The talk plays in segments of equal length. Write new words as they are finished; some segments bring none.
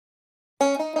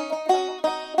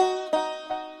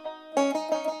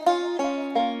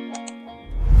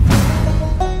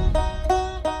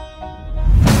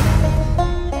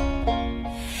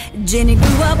Jenny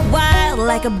grew up wild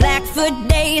like a blackfoot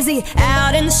daisy,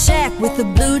 out in the shack with a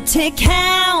blue tick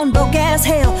hound. Broke as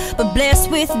hell, but blessed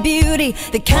with beauty,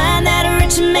 the kind that a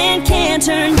rich man can't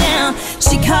turn down.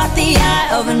 She caught the eye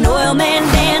of an oil man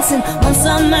dancing one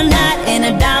summer night in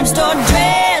a dime store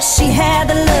dress. She had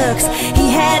the looks,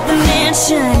 he had the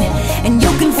mansion, and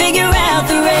you can figure out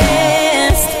the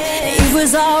rest. It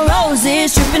was all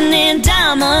roses, drippin' in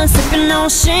diamonds, sippin' on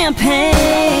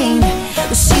champagne.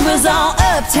 Well, she was all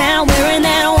uptown, wearing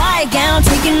that white gown,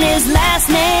 taking his last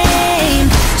name.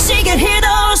 She could hear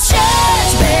those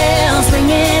church bells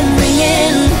ringing,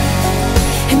 ringing,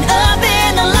 and up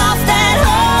in the loft that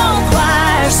whole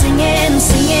choir singing,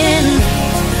 singing.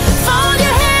 Fold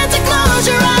your hands and close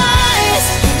your eyes,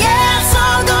 yeah, it's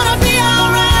all gonna be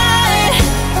alright.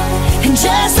 And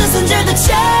just listen to the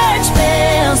church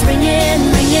bells ringing,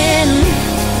 ringing,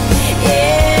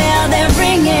 yeah, they're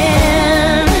ringing.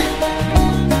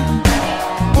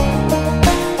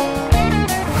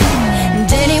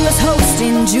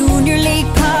 Junior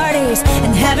league parties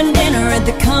and having dinner at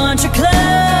the country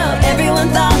club. Everyone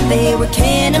thought they were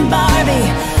Ken and Barbie,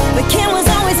 but Ken was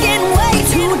always getting way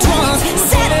too drunk.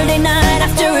 Saturday night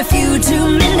after a few too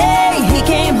many, he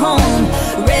came home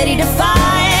ready to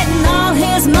fight, and all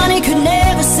his money could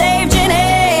never save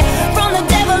Jenny from the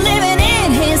devil living in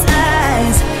his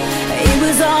eyes. It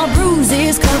was all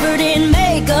bruises, covered in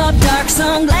makeup, dark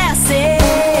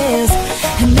sunglasses.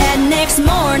 And that next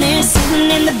morning,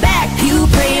 sitting in the back pew,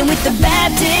 praying with the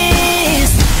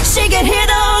Baptist, she could hear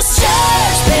those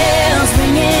church bells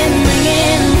ringing,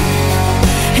 ringing,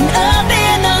 and up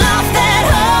in the loft that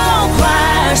whole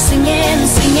choir singing,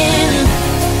 singing.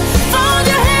 Fold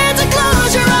your hands and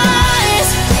close your eyes,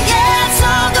 yeah, it's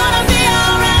all gonna be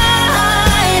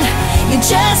alright. You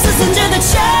just listen to the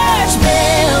church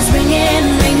bells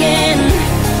ringing, ringing,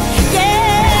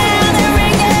 yeah, they're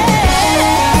ringing.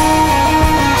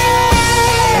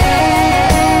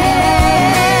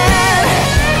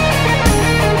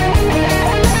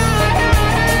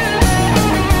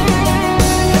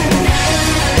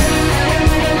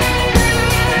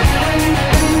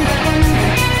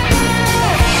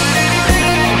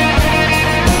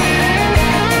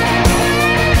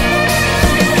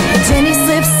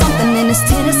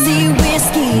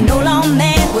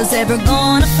 Was ever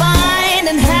gonna find,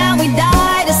 and how he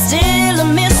died is still a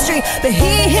mystery, but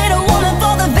he hit a